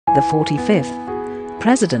The 45th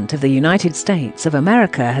President of the United States of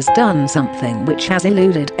America has done something which has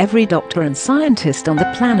eluded every doctor and scientist on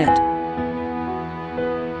the planet.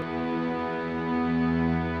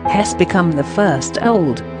 Has become the first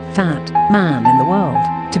old, fat man in the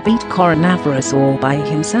world to beat coronavirus all by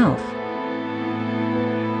himself.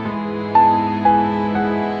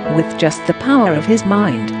 With just the power of his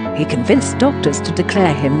mind, he convinced doctors to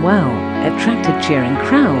declare him well, attracted cheering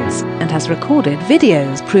crowds, and has recorded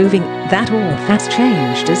videos proving that all has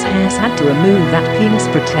changed as he has had to remove that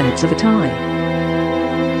penis-pretence of a tie.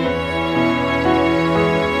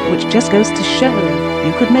 Which just goes to show,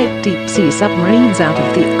 you could make deep-sea submarines out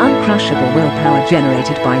of the uncrushable willpower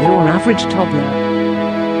generated by your average toddler.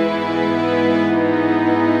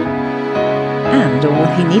 And all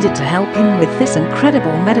he needed to help him with this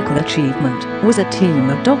incredible medical achievement was a team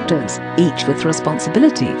of doctors, each with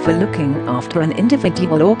responsibility for looking after an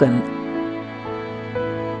individual organ.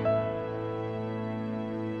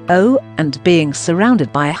 Oh, and being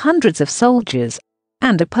surrounded by hundreds of soldiers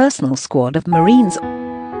and a personal squad of Marines.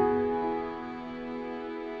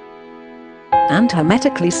 And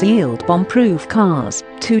hermetically sealed bomb-proof cars,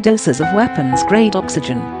 2 doses of weapons-grade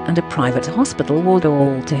oxygen, and a private hospital ward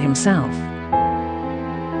all to himself.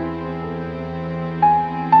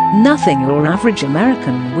 Nothing your average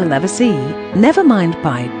American will ever see, never mind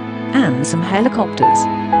pipe, and some helicopters.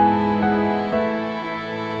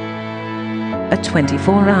 A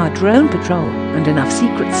 24-hour drone patrol, and enough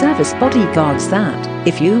Secret Service bodyguards that,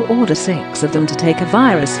 if you order 6 of them to take a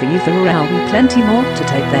virus for you, there will be plenty more to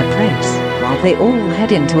take their place, while they all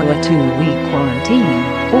head into a 2-week quarantine,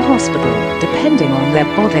 or hospital, depending on their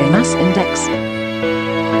body mass index.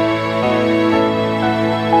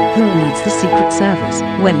 Who needs the Secret Service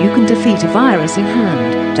when you can defeat a virus in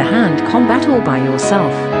hand-to-hand combat all by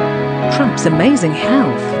yourself? Trump's amazing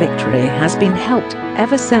health victory has been helped,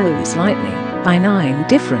 ever so slightly, by 9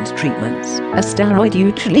 different treatments, a steroid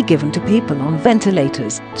usually given to people on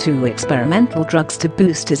ventilators, 2 experimental drugs to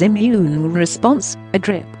boost his immune response, a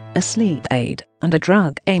drip, a sleep aid, and a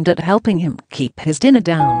drug aimed at helping him keep his dinner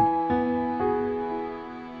down.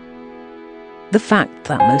 The fact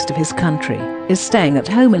that most of his country is staying at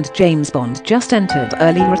home and James Bond just entered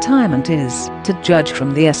early retirement is, to judge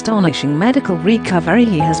from the astonishing medical recovery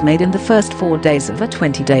he has made in the first 4 days of a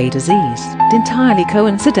 20-day disease, entirely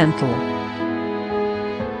coincidental.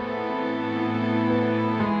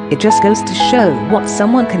 It just goes to show what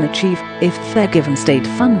someone can achieve if they're given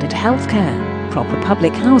state-funded healthcare, proper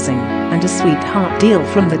public housing, and a sweetheart deal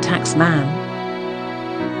from the taxman.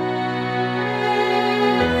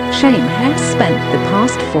 Shame has spent the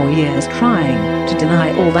past 4 years trying to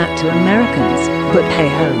deny all that to Americans, but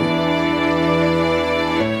hey-ho.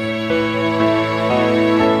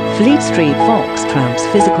 Fleet Street Foxtram's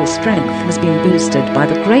physical strength has been boosted by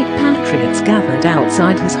the great patriots gathered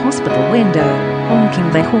outside his hospital window,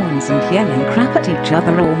 honking their horns and yelling crap at each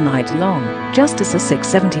other all night long, just as a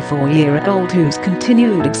 674-year-old whose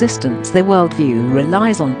continued existence their worldview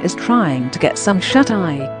relies on is trying to get some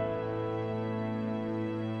shut-eye.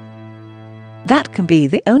 That can be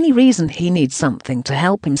the only reason he needs something to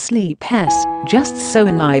help him sleep. Hess, just so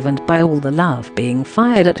enlivened by all the love being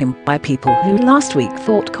fired at him by people who last week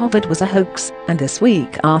thought COVID was a hoax, and this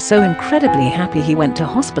week are so incredibly happy he went to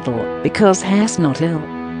hospital because Hess not ill.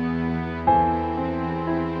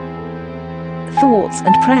 Thoughts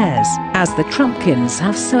and prayers, as the Trumpkins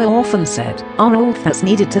have so often said, are all that's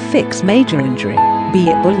needed to fix major injury, be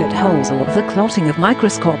it bullet holes or the clotting of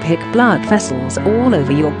microscopic blood vessels all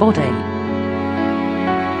over your body.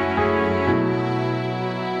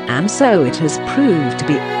 And so it has proved to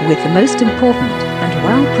be, with the most important and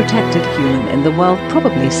well-protected human in the world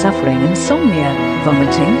probably suffering insomnia,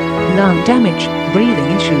 vomiting, lung damage,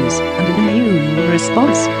 breathing issues, and an immune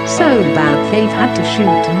response so bad they've had to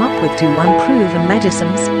shoot him up with 2 unproven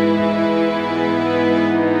medicines.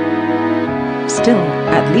 Still,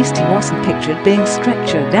 at least he wasn't pictured being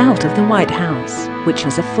stretchered out of the White House, which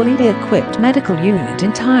has a fully equipped medical unit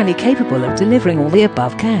entirely capable of delivering all the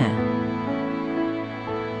above care.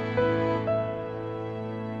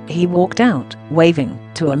 He walked out, waving,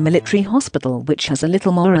 to a military hospital which has a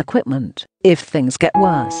little more equipment, if things get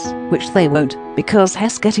worse, which they won't, because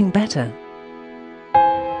Hess getting better.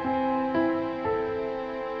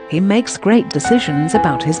 He makes great decisions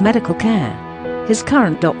about his medical care. His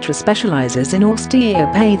current doctor specializes in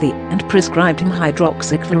osteopathy and prescribed him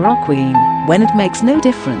hydroxychloroquine when it makes no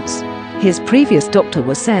difference. His previous doctor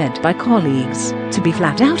was said by colleagues to be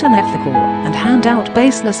flat out unethical and hand out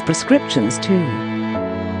baseless prescriptions too.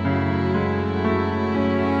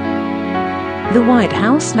 The White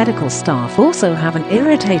House medical staff also have an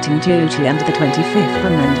irritating duty under the 25th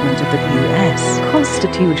Amendment of the U.S.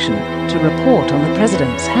 Constitution to report on the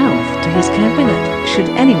president's health to his cabinet should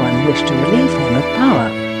anyone wish to relieve him of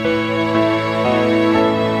power.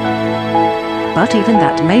 But even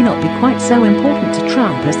that may not be quite so important to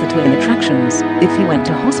Trump as the twin attractions, if he went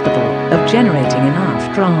to hospital, of generating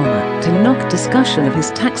enough drama to knock discussion of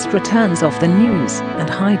his tax returns off the news and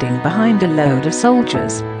hiding behind a load of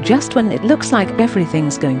soldiers just when it looks like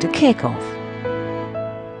everything's going to kick off.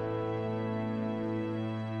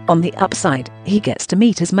 On the upside, he gets to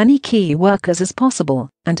meet as many key workers as possible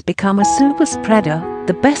and become a super spreader,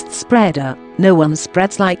 the best spreader. No one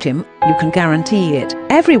spreads like him, you can guarantee it.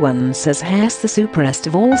 Everyone says he's the superest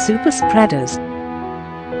of all super spreaders.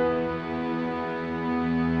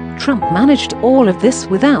 Trump managed all of this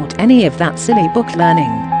without any of that silly book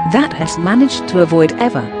learning that he's managed to avoid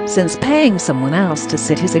ever since paying someone else to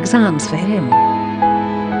sit his exams for him.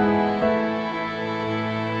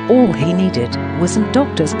 All he needed was some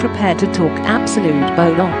doctors prepared to talk absolute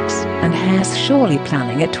bollocks, and he's surely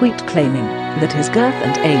planning a tweet claiming that his girth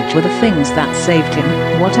and age were the things that saved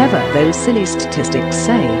him, whatever those silly statistics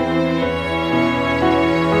say.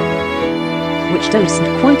 Which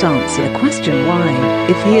doesn't quite answer the question why,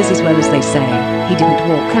 if he is as well as they say, he didn't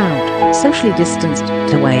walk out, socially distanced,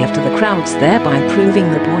 to wave to the crowds, thereby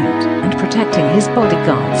proving the point and protecting his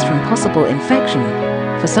bodyguards from possible infection.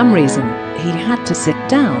 For some reason, he had to sit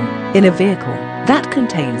down in a vehicle that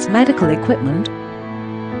contains medical equipment.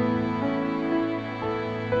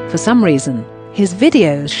 For some reason, his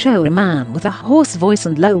videos show a man with a hoarse voice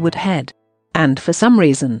and lowered head. And for some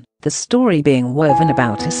reason, the story being woven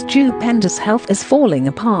about his stupendous health is falling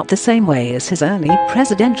apart the same way as his early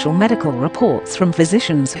presidential medical reports from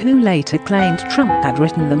physicians who later claimed Trump had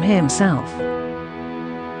written them himself.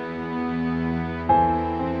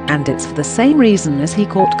 And it's for the same reason as he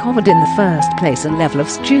caught COVID in the first place, a level of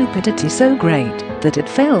stupidity so great that it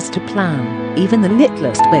fails to plan, even the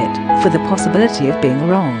littlest bit, for the possibility of being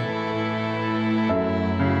wrong.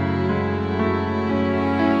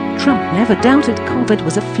 Trump never doubted COVID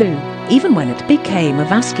was a flu, even when it became a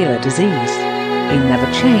vascular disease. He never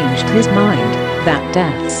changed his mind that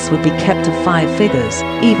deaths would be kept to 5 figures,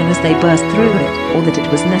 even as they burst through it, or that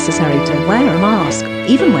it was necessary to wear a mask,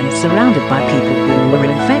 even when surrounded by people who were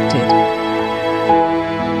infected.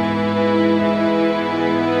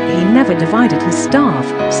 He never divided his staff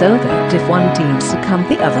so that if one team succumbed,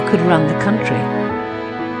 the other could run the country.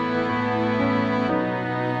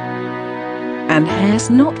 And he's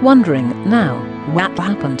not wondering now what'll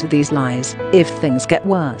happen to these lies if things get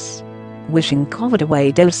worse. Wishing COVID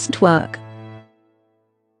away doesn't work.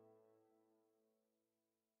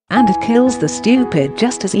 And it kills the stupid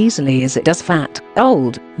just as easily as it does fat,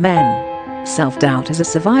 old men. Self-doubt is a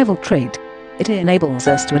survival trait. It enables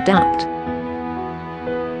us to adapt.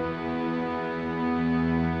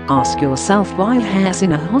 Ask yourself while he's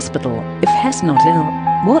in a hospital, if he's not ill,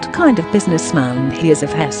 what kind of businessman he is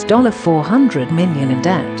if he's $400 million in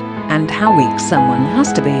debt, and how weak someone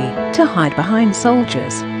has to be to hide behind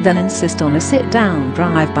soldiers, then insist on a sit-down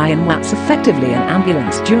drive-by in what's effectively an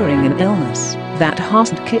ambulance during an illness that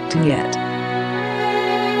hasn't kicked in yet.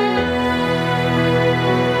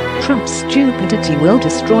 Trump's stupidity will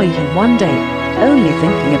destroy him one day. Only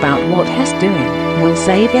thinking about what he's doing will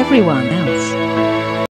save everyone else.